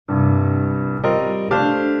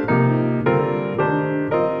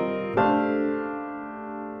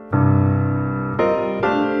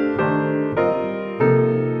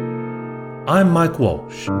I'm Mike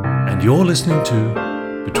Walsh, and you're listening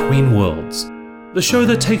to Between Worlds, the show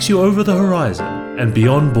that takes you over the horizon and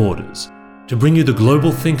beyond borders to bring you the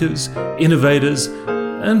global thinkers, innovators,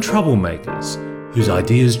 and troublemakers whose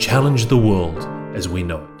ideas challenge the world as we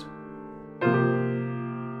know it.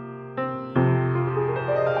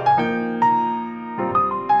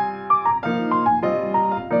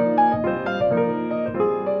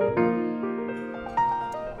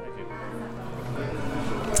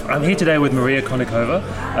 I'm here today with Maria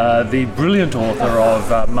Konnikova, the brilliant author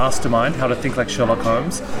of Mastermind, How to Think Like Sherlock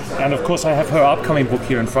Holmes. And of course I have her upcoming book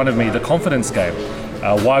here in front of me, The Confidence Game,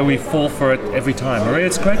 Why We Fall For It Every Time. Maria,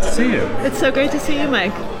 it's great to see you. It's so great to see you,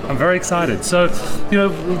 Mike. I'm very excited. So,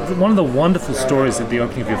 one of the wonderful stories at the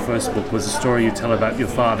opening of your first book was a story you tell about your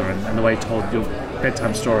father and the way he told your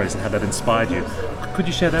bedtime stories and how that inspired you. Could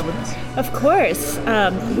you share that with us? Of course.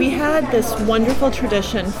 We had this wonderful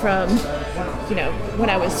tradition from, when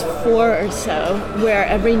I was 4 or so, where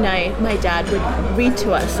every night my dad would read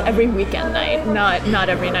to us every weekend night, not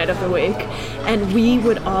every night of the week. And we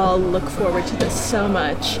would all look forward to this so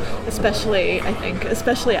much, especially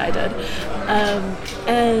I did.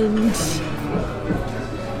 And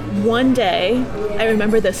one day, I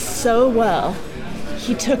remember this so well,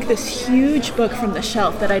 he took this huge book from the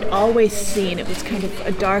shelf that I'd always seen. It was kind of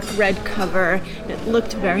a dark red cover, and it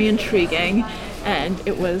looked very intriguing, and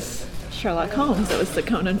it was Sherlock Holmes. It was the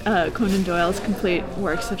Conan Doyle's complete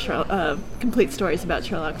works of complete stories about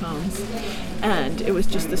Sherlock Holmes, and it was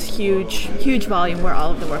just this huge volume where all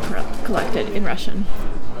of them were collected in Russian.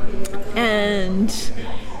 And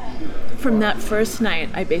from that first night,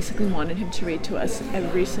 I basically wanted him to read to us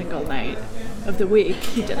every single night of the week.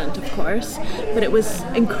 He didn't, of course, but it was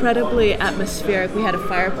incredibly atmospheric. We had a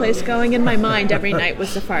fireplace going. In my mind, every night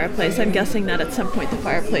was the fireplace. I'm guessing that at some point the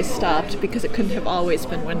fireplace stopped because it couldn't have always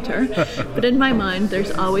been winter. But in my mind,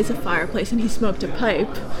 there's always a fireplace, and he smoked a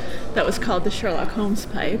pipe that was called the Sherlock Holmes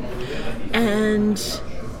pipe. And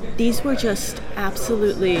these were just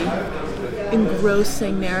absolutely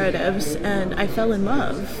engrossing narratives, and I fell in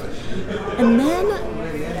love. And then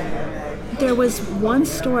there was one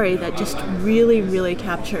story that just really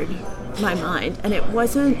captured my mind, and it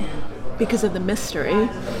wasn't because of the mystery,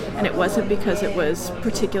 and it wasn't because it was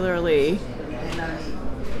particularly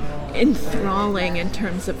enthralling in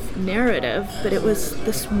terms of narrative, but it was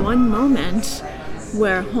this one moment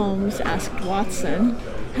where Holmes asked Watson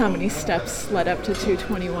how many steps led up to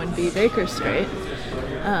 221B Baker Street,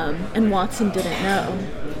 and Watson didn't know.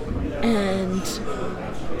 And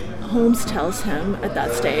Holmes tells him at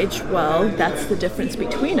that stage, well, that's the difference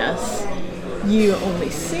between us. You only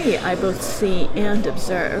see, I both see and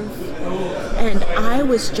observe. And I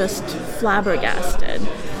was just flabbergasted.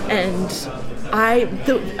 And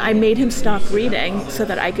I made him stop reading so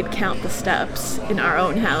that I could count the steps in our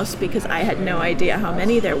own house because I had no idea how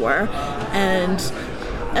many there were. And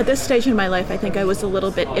at this stage in my life, I think I was a little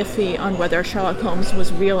bit iffy on whether Sherlock Holmes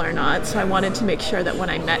was real or not, so I wanted to make sure that when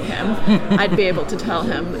I met him, I'd be able to tell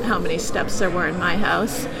him how many steps there were in my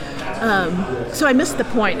house. So I missed the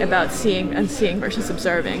point about seeing versus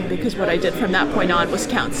observing, because what I did from that point on was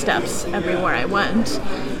count steps everywhere I went.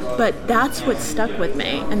 But that's what stuck with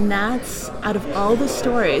me, and that's, out of all the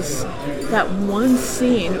stories, that one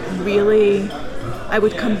scene really I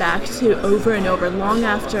would come back to over and over long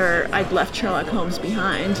after I'd left Sherlock Holmes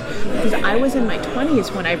behind, because I was in my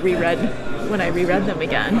 20s when I reread them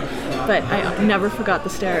again, but I never forgot the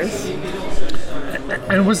stares.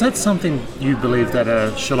 And was that something you believe that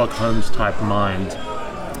a Sherlock Holmes type mind,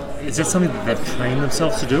 is that something that they've trained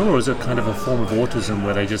themselves to do, or is it kind of a form of autism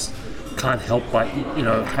where they just can't help but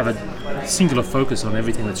have a singular focus on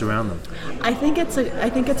everything that's around them? I think it's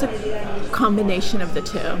a combination of the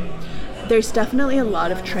two. There's definitely a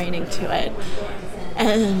lot of training to it.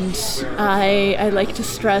 And I like to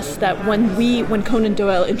stress that when Conan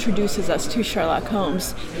Doyle introduces us to Sherlock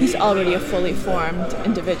Holmes, he's already a fully formed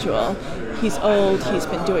individual. He's old, he's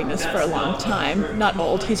been doing this for a long time. Not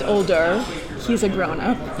old, he's older, he's a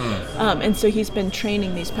grown-up. And so he's been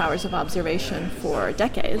training these powers of observation for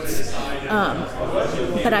decades.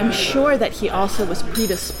 But I'm sure that he also was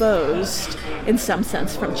predisposed, in some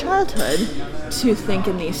sense, from childhood to think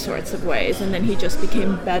in these sorts of ways, and then he just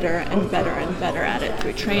became better and better and better at it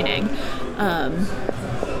through training.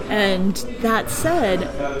 And that said,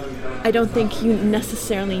 I don't think you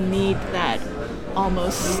necessarily need that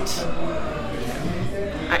almost,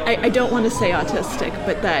 I don't want to say autistic,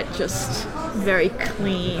 but that just very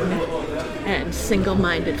clean and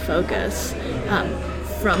single-minded focus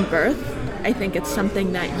from birth. I think it's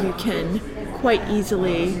something that you can quite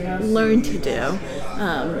easily learn to do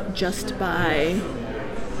just by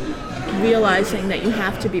realizing that you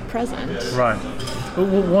have to be present. Right.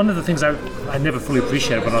 Well, one of the things I never fully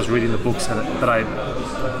appreciated when I was reading the books that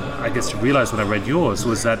I guess realized when I read yours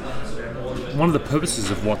was that one of the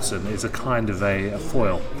purposes of Watson is a kind of a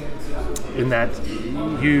foil, in that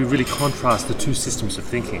you really contrast the two systems of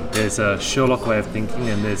thinking. There's a Sherlock way of thinking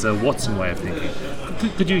and there's a Watson way of thinking.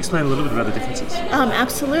 Could you explain a little bit about the differences?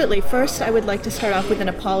 Absolutely. First, I would like to start off with an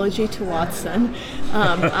apology to Watson.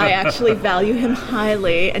 I actually value him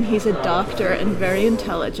highly, and he's a doctor and very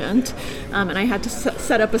intelligent. And I had to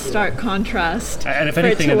set up a stark contrast. And if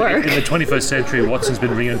anything, in the 21st century, Watson's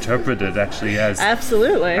been reinterpreted actually as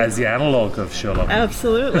absolutely as the analog of Sherlock.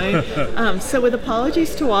 Absolutely. So with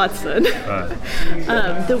apologies to Watson,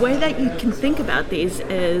 the way that you can think about these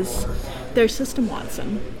is there's System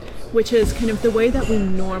Watson, which is kind of the way that we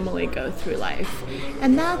normally go through life.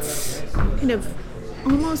 And that's kind of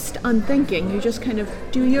almost unthinking. You just kind of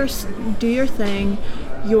do your thing,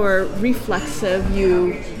 you're reflexive,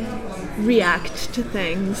 you react to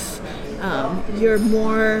things. You're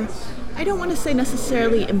more, I don't want to say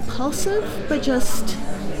necessarily impulsive, but just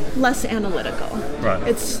less analytical. Right.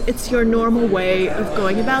 It's your normal way of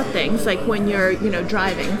going about things, like when you're,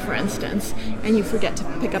 driving, for instance, and you forget to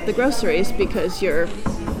pick up the groceries because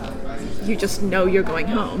you just know you're going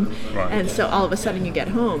home. Right. And so all of a sudden you get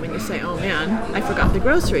home and you say, oh man, I forgot the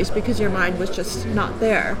groceries, because your mind was just not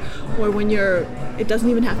there. Or when it doesn't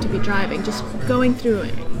even have to be driving, just going through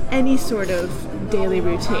any sort of daily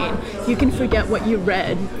routine, you can forget what you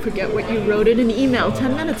read, forget what you wrote in an email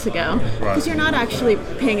 10 minutes ago, because you're not actually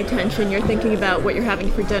paying attention. You're thinking about what you're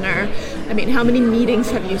having for dinner. I mean, how many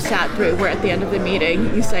meetings have you sat through where at the end of the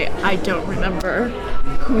meeting you say, I don't remember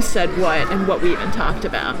who said what and what we even talked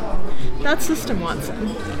about? That's System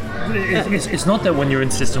Watson. It's not that when you're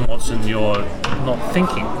in System Watson you're not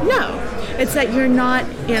thinking. No, it's that you're not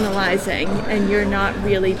analyzing and you're not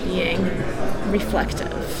really being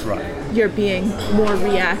reflective. Right. You're being more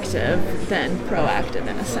reactive than proactive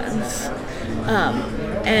in a sense.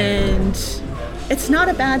 And it's not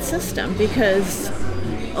a bad system, because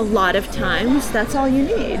a lot of times that's all you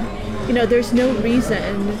need. There's no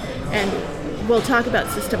reason, and we'll talk about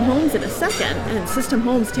System Homes in a second, and System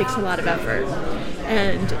Homes takes a lot of effort,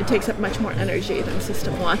 and it takes up much more energy than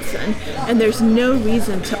System Watson, and there's no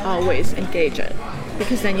reason to always engage it,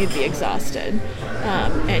 because then you'd be exhausted,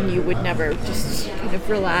 and you would never just kind of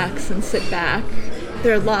relax and sit back.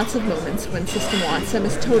 There are lots of moments when System Watson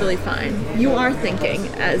is totally fine. You are thinking,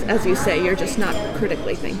 as you say, you're just not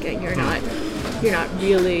critically thinking. You're not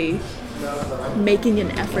really making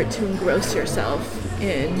an effort to engross yourself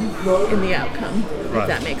in the outcome, if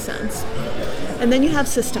that makes sense. And then you have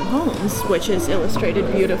System Homes, which is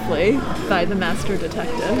illustrated beautifully by the master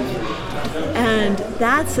detective. And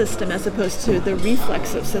that system, as opposed to the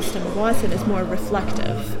reflexive system of Watson, is more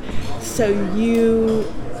reflective. So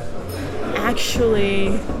you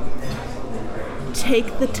actually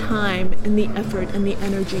take the time and the effort and the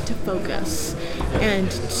energy to focus and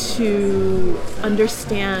to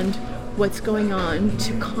understand what's going on,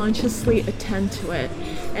 to consciously attend to it,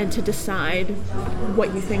 and to decide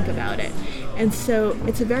what you think about it. And so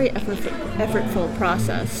it's a very effortful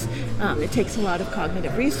process. It takes a lot of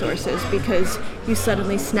cognitive resources, because you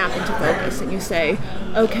suddenly snap into focus and you say,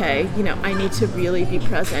 okay, I need to really be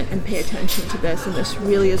present and pay attention to this, and this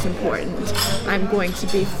really is important. I'm going to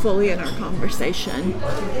be fully in our conversation.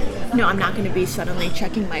 I'm not going to be suddenly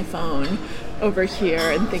checking my phone over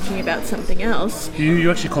here and thinking about something else.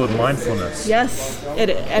 You actually call it mindfulness. Yes,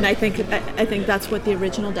 and I think that's what the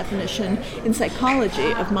original definition in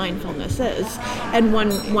psychology of mindfulness is. And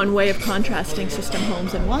one way of contrasting System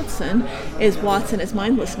Holmes and Watson is Watson is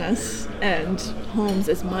mindlessness and Holmes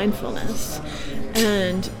is mindfulness.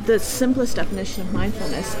 And the simplest definition of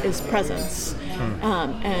mindfulness is presence,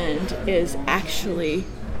 and is actually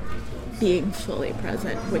being fully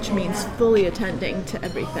present, which means fully attending to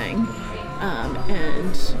everything.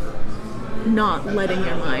 And not letting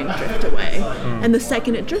your mind drift away. And the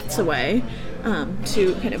second it drifts away,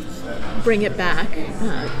 to kind of bring it back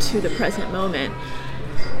to the present moment.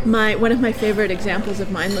 One of my favorite examples of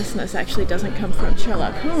mindlessness actually doesn't come from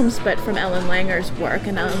Sherlock Holmes, but from Ellen Langer's work.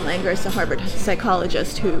 And Ellen Langer is the Harvard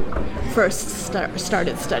psychologist who first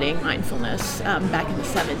started studying mindfulness back in the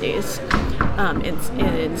 70s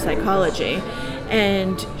in psychology.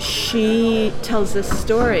 And she tells this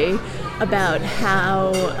story about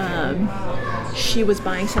how she was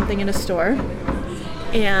buying something in a store,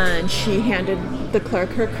 and she handed the clerk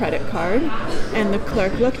her credit card, and the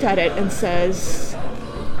clerk looked at it and says,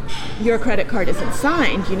 your credit card isn't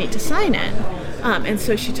signed, you need to sign it. And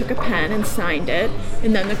so she took a pen and signed it,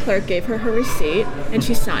 and then the clerk gave her her receipt, and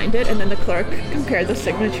she signed it, and then the clerk compared the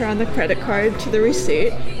signature on the credit card to the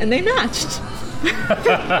receipt, and they matched.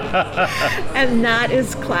 And that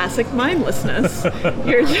is classic mindlessness.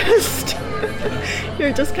 You're just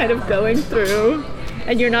kind of going through,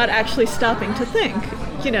 and you're not actually stopping to think.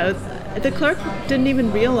 You know, the clerk didn't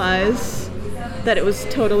even realize that it was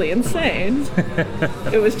totally insane.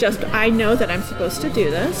 It was just, I know that I'm supposed to do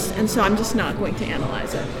this, and so I'm just not going to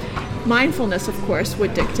analyze it. Mindfulness, of course,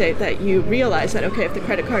 would dictate that you realize that, okay, if the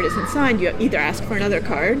credit card isn't signed, you either ask for another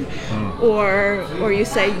card, or you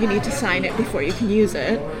say you need to sign it before you can use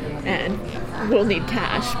it, and we'll need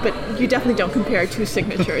cash. But you definitely don't compare two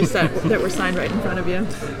signatures that were signed right in front of you.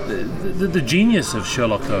 The genius of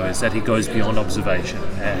Sherlock, though, is that he goes beyond observation,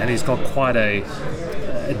 and he's got quite a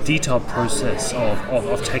detailed process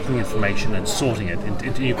of taking information and sorting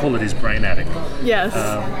it. You call it his brain attic. Yes.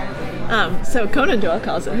 So Conan Doyle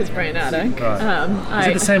calls it his brain attic. Right. Is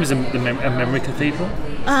it the same as a memory cathedral?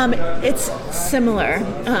 It's similar.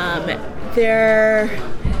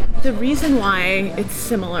 The reason why it's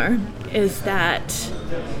similar is that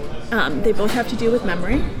they both have to do with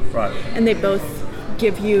memory. Right. And they both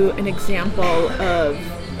give you an example of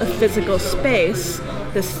a physical space,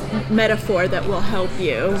 this metaphor that will help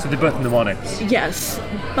you. So they're both mnemonics. Yes,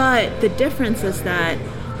 but the difference is that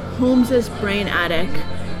Holmes's brain attic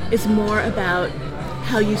is more about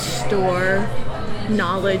how you store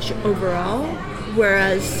knowledge overall,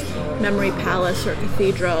 whereas Memory Palace or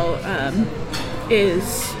Cathedral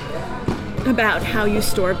is about how you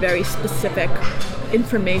store very specific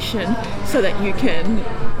information so that you can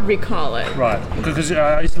recall it. Right, because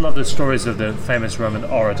I used to love the stories of the famous Roman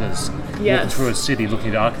orators walking through a city looking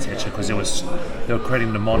at architecture because they were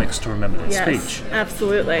creating mnemonics to remember their speech.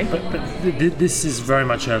 Absolutely. But this is very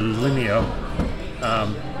much a linear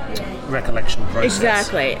recollection process.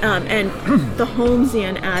 Exactly, and the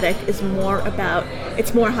Holmesian attic is more about,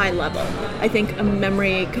 it's more high level. I think a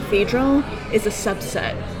memory cathedral is a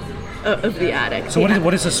subset of the attic. So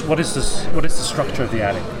what is the structure of the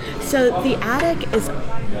attic? So the attic is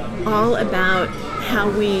all about how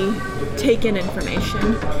we take in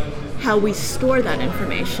information, how we store that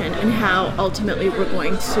information, and how ultimately we're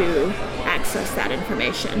going to access that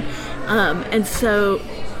information. And so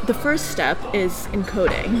the first step is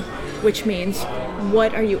encoding, which means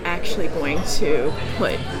what are you actually going to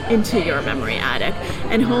put into your memory attic?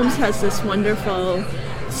 And Holmes has this wonderful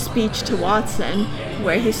speech to Watson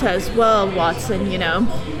where he says, well, Watson, you know,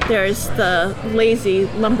 there's the lazy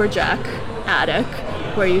lumberjack attic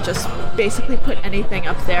where you just basically put anything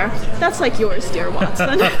up there. That's like yours, dear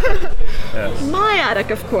Watson. Yes. My attic,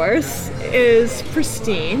 of course, is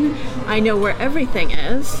pristine. I know where everything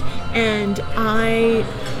is, and I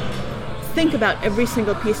think about every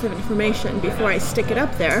single piece of information before I stick it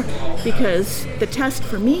up there, because the test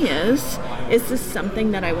for me is this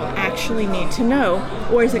something that I will actually need to know,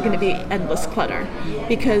 or is it going to be endless clutter?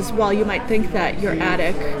 Because while you might think that your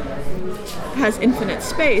attic has infinite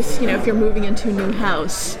space, you know, if you're moving into a new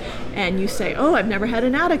house and you say, oh, I've never had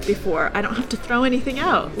an attic before, I don't have to throw anything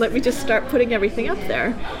out, let me just start putting everything up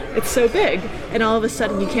there. It's so big, and all of a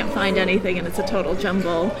sudden you can't find anything and it's a total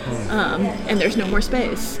jumble, and there's no more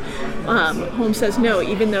space. Holmes says, no,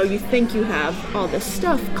 even though you think you have all this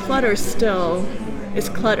stuff, clutter still is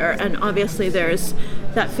clutter. And obviously there's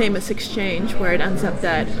that famous exchange where it ends up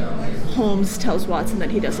that Holmes tells Watson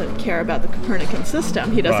that he doesn't care about the Copernican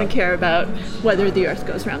system. He doesn't care about whether the Earth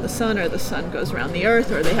goes around the Sun or the Sun goes around the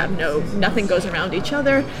Earth, or they have nothing goes around each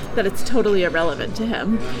other, that it's totally irrelevant to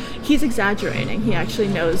him. He's exaggerating. He actually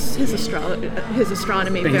knows his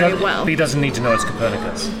astronomy very well. But he doesn't need to know it's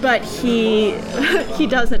Copernicus. But he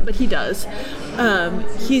doesn't, but he does.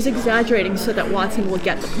 He's exaggerating so that Watson will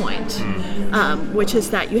get the point, which is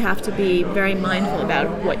that you have to be very mindful about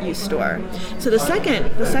what you store. So the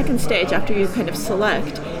second stage after you kind of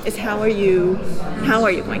select is how are you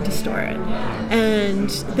going to store it? And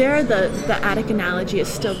there the attic analogy is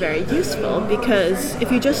still very useful, because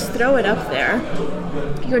if you just throw it up there,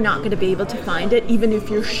 you're not going to be able to find it, even if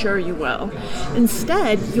you're sure you will.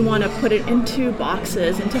 Instead, you want to put it into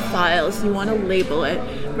boxes, into files. You want to label it,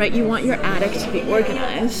 right? You want your attic to be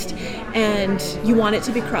organized, and you want it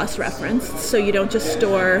to be cross-referenced, so you don't just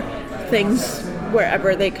store things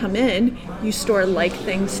wherever they come in. You store like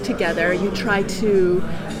things together. You try to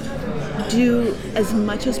do as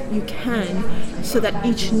much as you can so that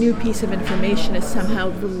each new piece of information is somehow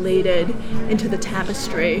related into the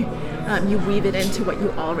tapestry. You weave it into what you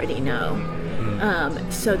already know,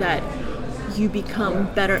 so that you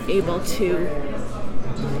become better able to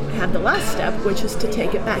have the last step, which is to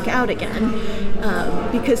take it back out again,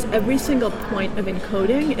 because every single point of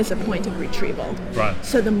encoding is a point of retrieval. Right.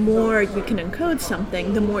 So the more you can encode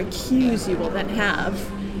something, the more cues you will then have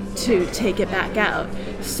to take it back out.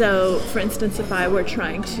 So, for instance, if I were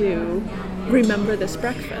trying to remember this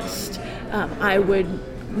breakfast, I would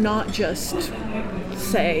not just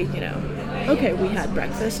say, okay, we had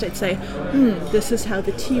breakfast. I'd say, this is how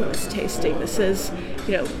the tea was tasting. This is,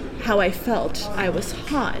 how I felt. I was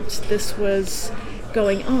hot. This was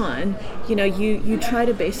going on. You try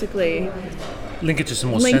to basically link it to some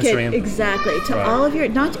more sensory input. Exactly, to all of your,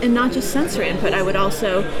 not just sensory input. I would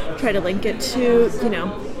also try to link it to,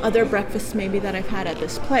 other breakfasts maybe that I've had at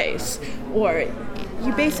this place. Or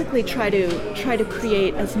you basically try to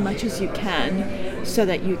create as much as you can so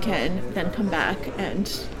that you can then come back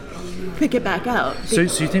and pick it back out. So you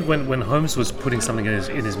think when Holmes was putting something in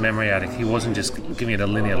his memory attic, he wasn't just giving it a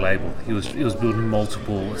linear label. He was building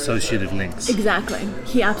multiple associative links. Exactly.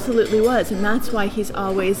 He absolutely was, and that's why he's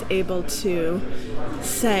always able to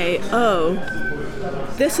say, "Oh,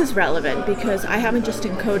 this is relevant because I haven't just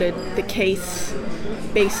encoded the case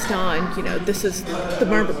based on, this is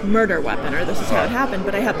the murder weapon or this is how it happened,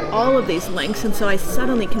 but I have all of these links, and so I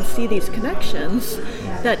suddenly can see these connections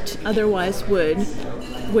that otherwise would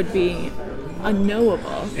be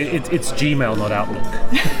unknowable." It's Gmail, not Outlook.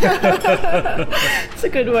 It's a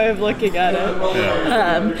good way of looking at it.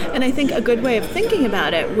 Yeah. And I think a good way of thinking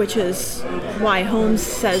about it, which is why Holmes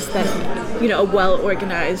says that, a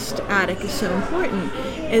well-organized attic is so important,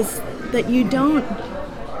 is that you don't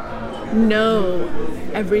know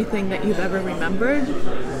everything that you've ever remembered.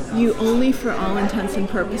 You only, for all intents and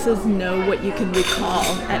purposes, know what you can recall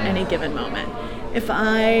at any given moment. If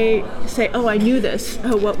I say, "Oh, I knew this,"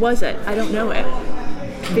 "Oh, what was it?" I don't know it.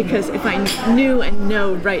 Because if I knew and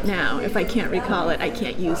know right now, if I can't recall it, I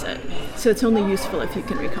can't use it. So it's only useful if you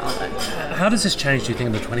can recall it. How does this change, do you think,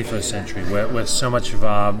 in the 21st century, where so much of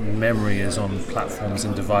our memory is on platforms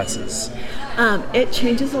and devices? It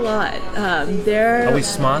changes a lot. Are we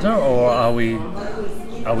smarter, or are we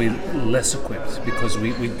less equipped because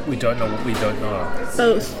we don't know what we don't know?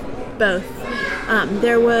 Both.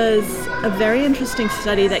 There was a very interesting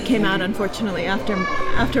study that came out, unfortunately,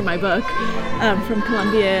 after my book, from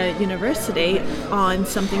Columbia University on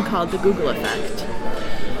something called the Google effect.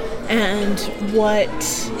 And what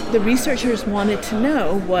the researchers wanted to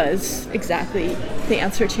know was exactly the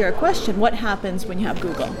answer to your question. What happens when you have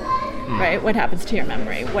Google? Right? What happens to your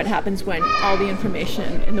memory? What happens when all the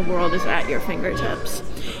information in the world is at your fingertips?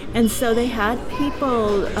 And so they had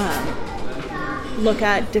people look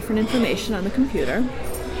at different information on the computer,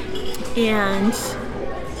 and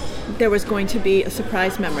there was going to be a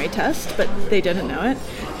surprise memory test, but they didn't know it.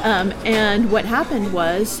 And what happened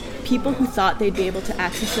was people who thought they'd be able to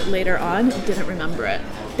access it later on didn't remember it.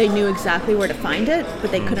 They knew exactly where to find it,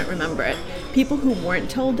 but they couldn't remember it. People who weren't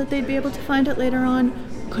told that they'd be able to find it later on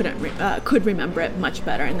could remember it much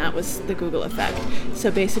better, and that was the Google effect.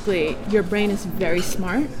 So basically, your brain is very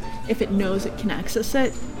smart. If it knows it can access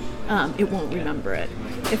it, it won't remember it.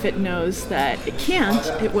 If it knows that it can't,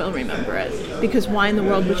 it will remember it. Because why in the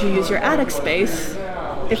world would you use your attic space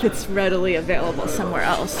if it's readily available somewhere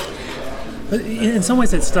else? But in some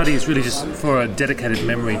ways, that study is really just for a dedicated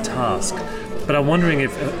memory task. But I'm wondering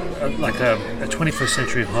if, like a 21st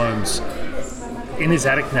century Holmes, in his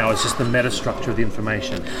attic now, it's just the meta-structure of the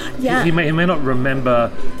information. Yeah. He may not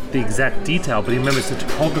remember the exact detail, but he remembers the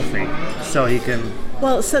topography, so he can...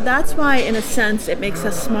 Well, so that's why, in a sense, it makes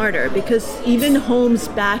us smarter, because even Holmes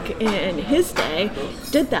back in his day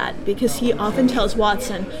did that, because he often tells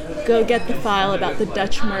Watson, go get the file about the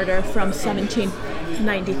Dutch murder from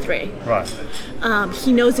 1793. Right.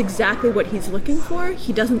 He knows exactly what he's looking for.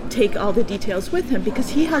 He doesn't take all the details with him because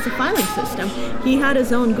he has a filing system. He had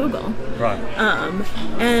his own Google. Right.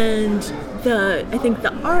 And I think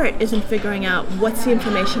the art is in figuring out what's the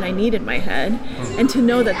information I need in my head, and to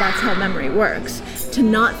know that that's how memory works. To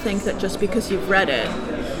not think that just because you've read it,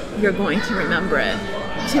 you're going to remember it.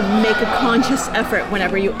 To make a conscious effort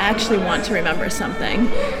whenever you actually want to remember something,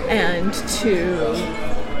 and to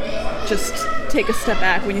just take a step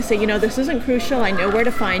back when you say, this isn't crucial, I know where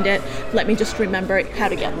to find it, let me just remember how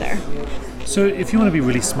to get there. So if you want to be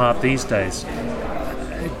really smart these days,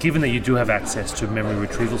 given that you do have access to memory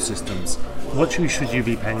retrieval systems, what should you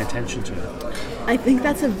be paying attention to? I think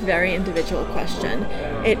that's a very individual question.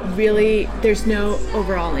 There's no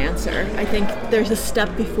overall answer. I think there's a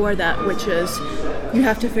step before that, which is you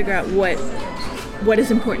have to figure out what what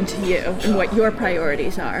is important to you and what your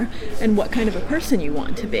priorities are and what kind of a person you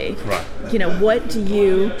want to be. Right. You know, what do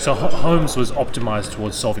you... So Holmes was optimized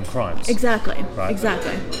towards solving crimes. Exactly. Right.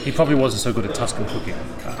 Exactly. He probably wasn't so good at Tuscan cooking,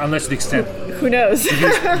 unless to the extent... Who knows?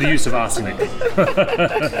 the use of arsenic.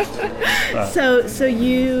 Right. So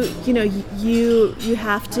you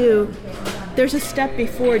have to... There's a step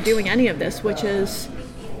before doing any of this, which is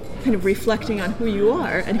kind of reflecting on who you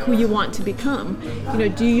are and who you want to become. You know,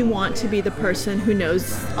 do you want to be the person who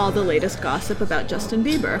knows all the latest gossip about Justin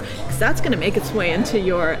Bieber? Because that's going to make its way into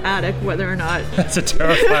your attic, whether or not... That's a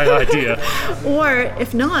terrifying idea. Or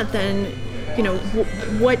if not, then, you know,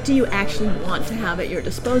 what do you actually want to have at your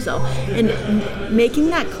disposal? And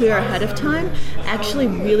making that clear ahead of time actually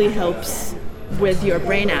really helps with your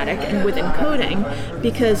brain attic and with encoding,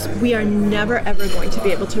 because we are never ever going to be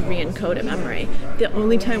able to re-encode a memory. The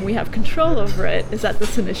only time we have control over it is at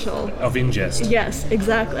this initial... Of ingest. Yes,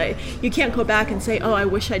 exactly. You can't go back and say, oh, I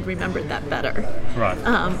wish I'd remembered that better. Right.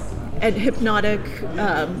 And hypnotic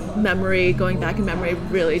memory, going back in memory,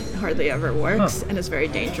 really hardly ever works, and is very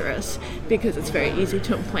dangerous because it's very easy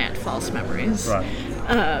to implant false memories.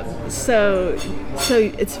 Right. So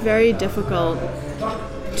it's very difficult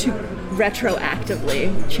to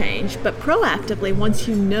retroactively change, but proactively, once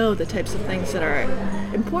you know the types of things that are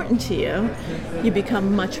important to you, you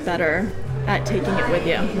become much better at taking it with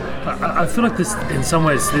you. I feel like this, in some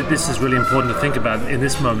ways, this is really important to think about in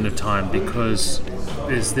this moment of time, because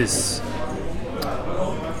there's this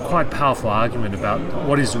quite powerful argument about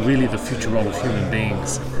what is really the future role of human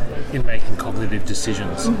beings in making cognitive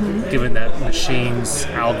decisions, given that machines,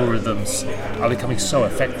 algorithms are becoming so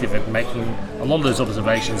effective at making a lot of those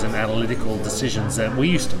observations and analytical decisions that we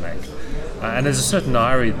used to make. And there's a certain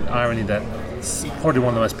irony that probably one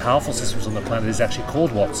of the most powerful systems on the planet is actually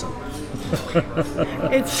called Watson.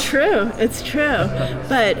 It's true.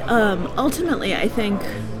 But ultimately, I think...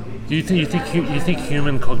 Do you think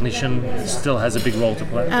human cognition still has a big role to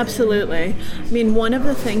play? Absolutely. I mean, one of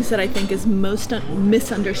the things that I think is most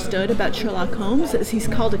misunderstood about Sherlock Holmes is he's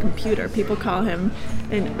called a computer. People call him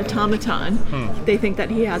an automaton. They think that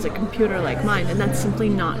he has a computer-like mind, and that's simply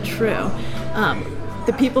not true.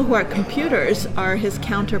 The people who are computers are his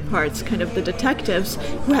counterparts, kind of the detectives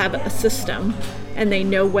who have a system, and they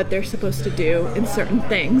know what they're supposed to do in certain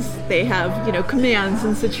things. They have, commands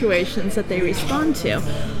and situations that they respond to.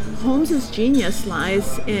 Holmes's genius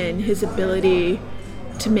lies in his ability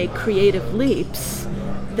to make creative leaps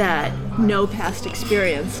that no past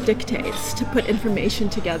experience dictates, to put information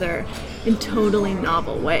together in totally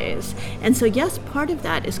novel ways. And so, yes, part of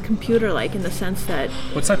that is computer-like in the sense that...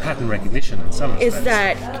 What's that pattern recognition in some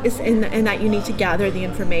respects? Is that you need to gather the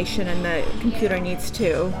information, and the computer needs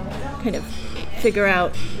to kind of figure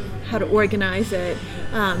out how to organize it.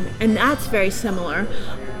 And that's very similar.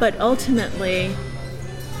 But ultimately,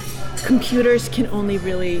 computers can only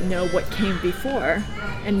really know what came before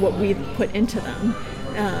and what we've put into them.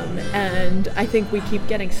 And I think we keep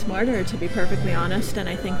getting smarter, to be perfectly honest, and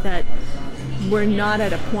I think that we're not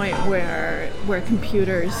at a point where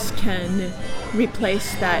computers can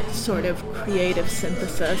replace that sort of creative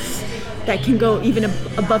synthesis that can go even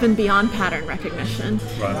above and beyond pattern recognition,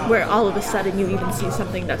 right, where all of a sudden you even see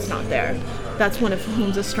something that's not there. That's one of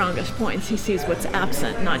Holmes' strongest points. He sees what's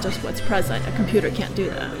absent, not just what's present. A computer can't do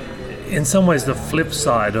that. In some ways, the flip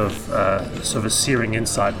side of sort of a searing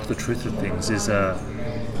insight into the truth of things is a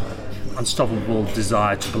unstoppable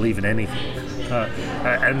desire to believe in anything.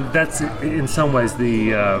 And that's, in some ways,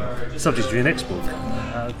 the subject of your next book.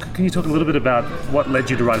 Can you talk a little bit about what led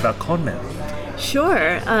you to write about con men?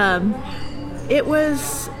 Sure. It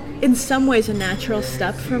was, in some ways, a natural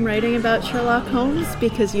step from writing about Sherlock Holmes,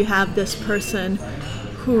 because you have this person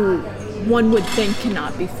who one would think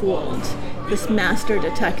cannot be fooled, this master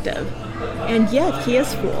detective. And yet he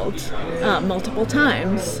is fooled multiple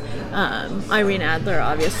times. Irene Adler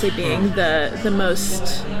obviously being the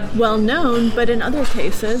most well-known, but in other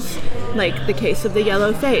cases, like the case of the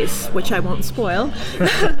yellow face, which I won't spoil,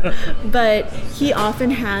 but he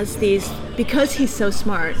often has these, because he's so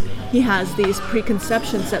smart, he has these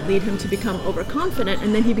preconceptions that lead him to become overconfident,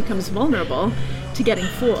 and then he becomes vulnerable to getting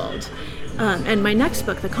fooled. And my next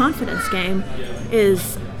book, The Confidence Game,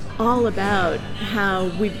 is all about how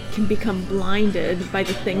we can become blinded by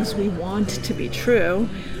the things we want to be true,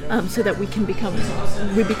 so that we become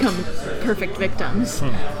perfect victims.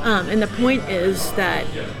 And the point is that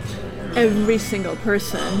every single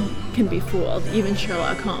person can be fooled, even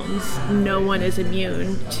Sherlock Holmes. No one is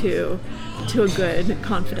immune to a good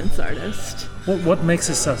confidence artist. What makes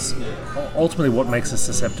us ultimately? What makes us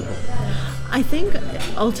susceptible? I think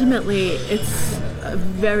ultimately it's a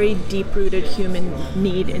very deep-rooted human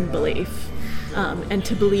need in belief. and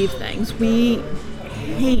to believe things. We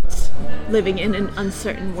hate living in an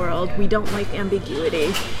uncertain world. We don't like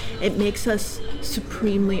ambiguity. It makes us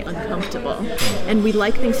supremely uncomfortable. And we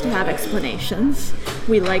like things to have explanations.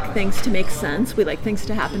 We like things to make sense. We like things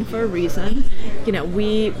to happen for a reason.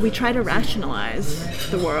 We try to rationalize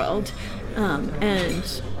the world,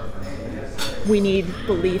 and we need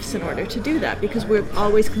beliefs in order to do that, because we're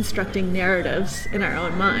always constructing narratives in our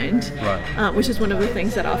own mind, right. Which is one of the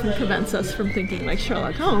things that often prevents us from thinking like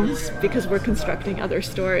Sherlock Holmes, because we're constructing other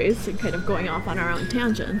stories and kind of going off on our own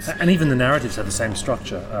tangents. And even the narratives have the same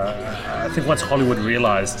structure. I think once Hollywood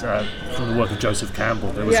realized from the work of Joseph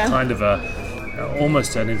Campbell, there was kind of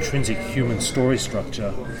almost an intrinsic human story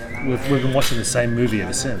structure. We've been watching the same movie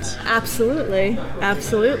ever since. Absolutely.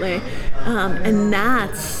 And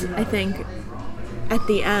that's, I think, at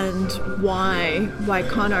the end, why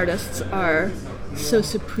con artists are so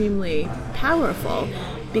supremely powerful,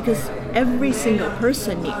 because every single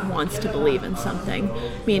person wants to believe in something.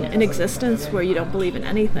 I mean, an existence where you don't believe in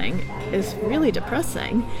anything is really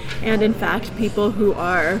depressing. And in fact, people who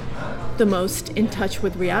are the most in touch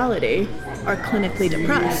with reality are clinically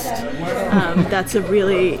depressed. That's a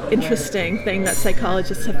really interesting thing that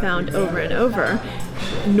psychologists have found over and over.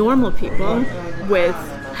 Normal people with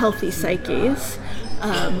healthy psyches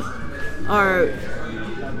are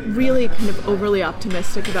really kind of overly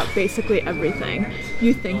optimistic about basically everything.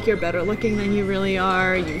 You think you're better looking than you really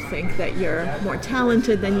are. You think that you're more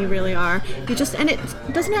talented than you really are. And it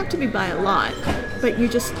doesn't have to be by a lot, but you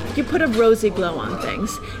put a rosy glow on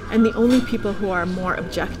things. And the only people who are more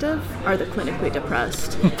objective are the clinically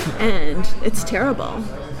depressed. And it's terrible.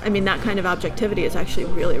 I mean, that kind of objectivity is actually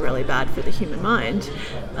really, really bad for the human mind.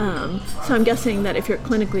 So I'm guessing that if you're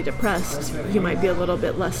clinically depressed, you might be a little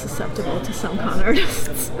bit less susceptible to some con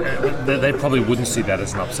artists. They probably wouldn't see that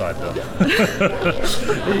as an upside, though.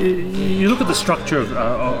 You look at the structure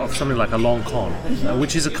of something like a long con,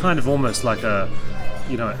 which is a kind of almost like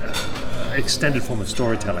extended form of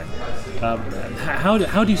storytelling.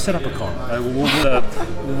 How do you set up a con?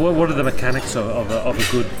 What are the mechanics of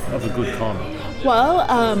a good con? Well,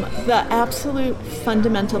 the absolute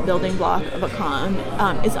fundamental building block of a con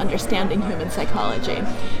is understanding human psychology.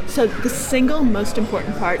 So the single most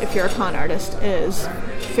important part, if you're a con artist, is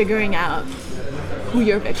figuring out who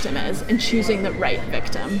your victim is and choosing the right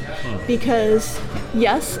victim. Because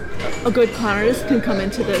yes, a good con artist can come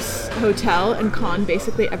into this hotel and con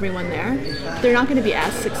basically everyone there. They're not going to be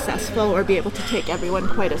as successful or be able to take everyone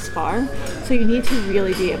quite as far. So you need to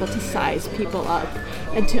really be able to size people up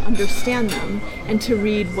and to understand them and to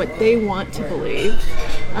read what they want to believe,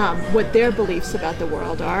 what their beliefs about the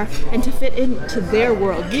world are, and to fit into their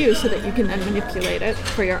worldview so that you can then manipulate it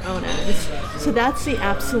for your own ends. So that's the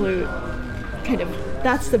absolute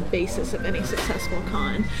that's the basis of any successful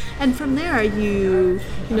con. And from there,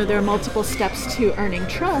 there are multiple steps to earning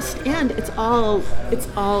trust, and it's all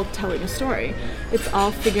telling a story. It's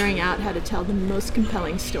all figuring out how to tell the most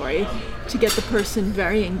compelling story to get the person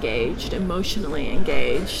very engaged, emotionally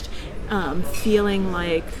engaged, feeling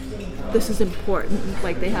like this is important,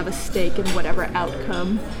 like they have a stake in whatever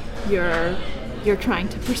outcome you're trying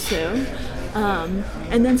to pursue.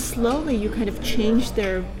 And then slowly you kind of change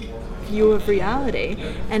their view of reality.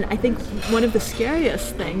 And I think one of the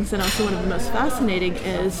scariest things, and also one of the most fascinating,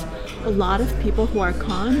 is a lot of people who are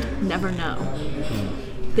conned never know.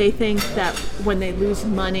 They think that when they lose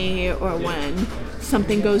money, or when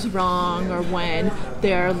something goes wrong, or when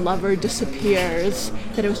their lover disappears,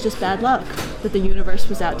 that it was just bad luck, that the universe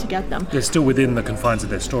was out to get them. They're still within the confines of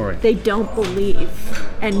their story. They don't believe,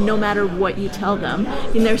 and no matter what you tell them.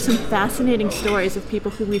 And there's some fascinating stories of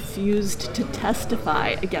people who refused to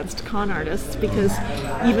testify against con artists because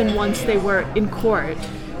even once they were in court,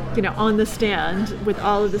 on the stand with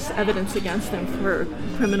all of this evidence against them for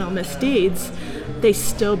criminal misdeeds, they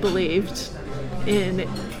still believed in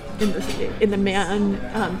the man,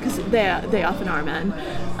 because they often are men,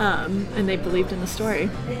 and they believed in the story.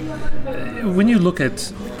 When you look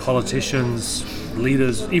at politicians,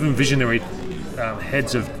 leaders, even visionary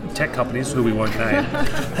heads of tech companies, who we won't name,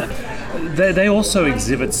 they also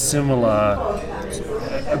exhibit similar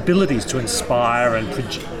abilities to inspire and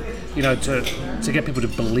to get people to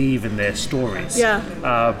believe in their stories. Yeah.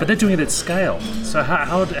 But they're doing it at scale. So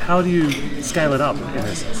how do you scale it up in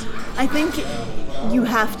this sense? I think you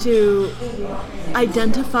have to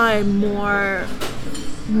identify more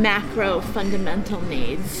macro fundamental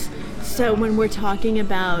needs. So when we're talking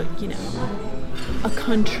about, a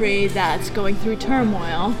country that's going through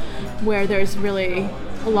turmoil, where there's really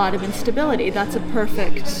a lot of instability. That's a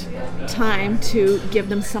perfect time to give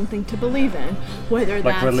them something to believe in, whether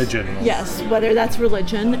that's religion. Yes, whether that's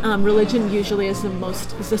religion. Religion usually is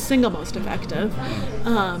the single most effective,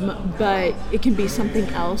 but it can be something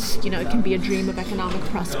else. It can be a dream of economic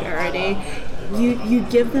prosperity. You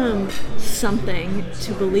give them something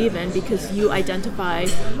to believe in because you identify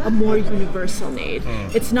a more universal need.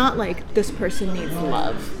 It's not like this person needs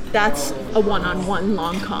love. That's a one-on-one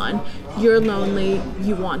long con. You're lonely,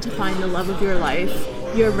 you want to find the love of your life,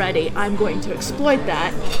 you're ready, I'm going to exploit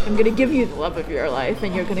that, I'm going to give you the love of your life,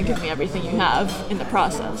 and you're going to give me everything you have in the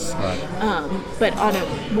process. Right. But on a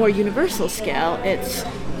more universal scale, it's,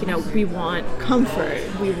 we want comfort,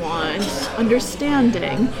 we want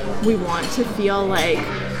understanding, we want to feel like,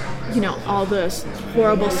 all this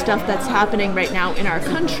horrible stuff that's happening right now in our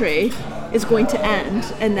country is going to end,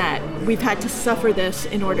 and that we've had to suffer this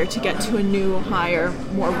in order to get to a new, higher,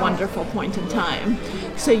 more wonderful point in time.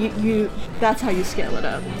 So that's how you scale it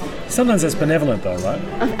up. Sometimes it's benevolent though, right?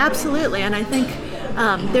 Absolutely, and I think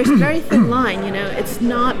there's a very thin line, it's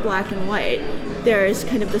not black and white. There's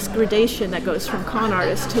kind of this gradation that goes from con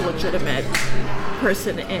artist to legitimate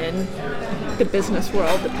person in the business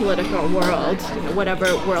world, the political world,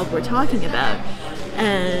 whatever world we're talking about.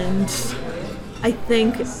 And I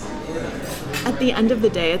think at the end of the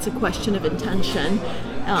day, it's a question of intention,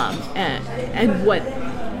 and what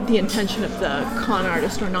the intention of the con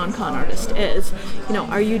artist or non-con artist is.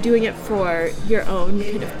 Are you doing it for your own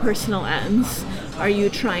kind of personal ends? Are you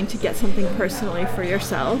trying to get something personally for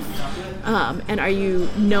yourself? And are you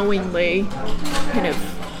knowingly kind of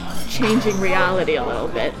changing reality a little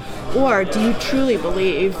bit? Or do you truly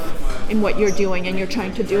believe in what you're doing and you're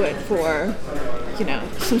trying to do it for,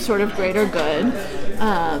 some sort of greater good?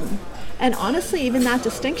 And honestly, even that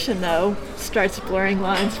distinction, though, starts blurring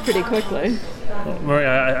lines pretty quickly. Well,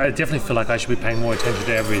 Maria, I definitely feel like I should be paying more attention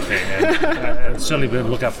to everything, and certainly be able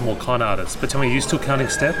to look out for more con artists. But tell me, are you still counting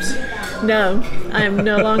steps? No, I am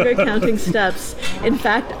no longer counting steps. In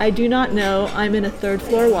fact, I do not know. I'm in a third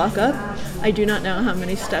floor walk-up. I do not know how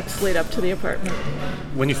many steps lead up to the apartment.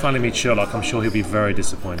 When you finally meet Sherlock, I'm sure he'll be very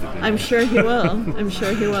disappointed. I'm sure he will. I'm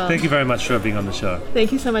sure he will. Thank you very much for being on the show.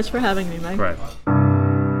 Thank you so much for having me, Mike. Great.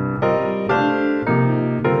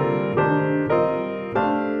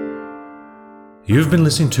 You've been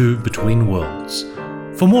listening to Between Worlds.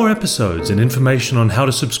 For more episodes and information on how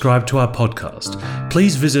to subscribe to our podcast,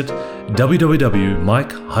 please visit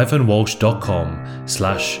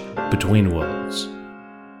www.mike-walsh.com/betweenworlds.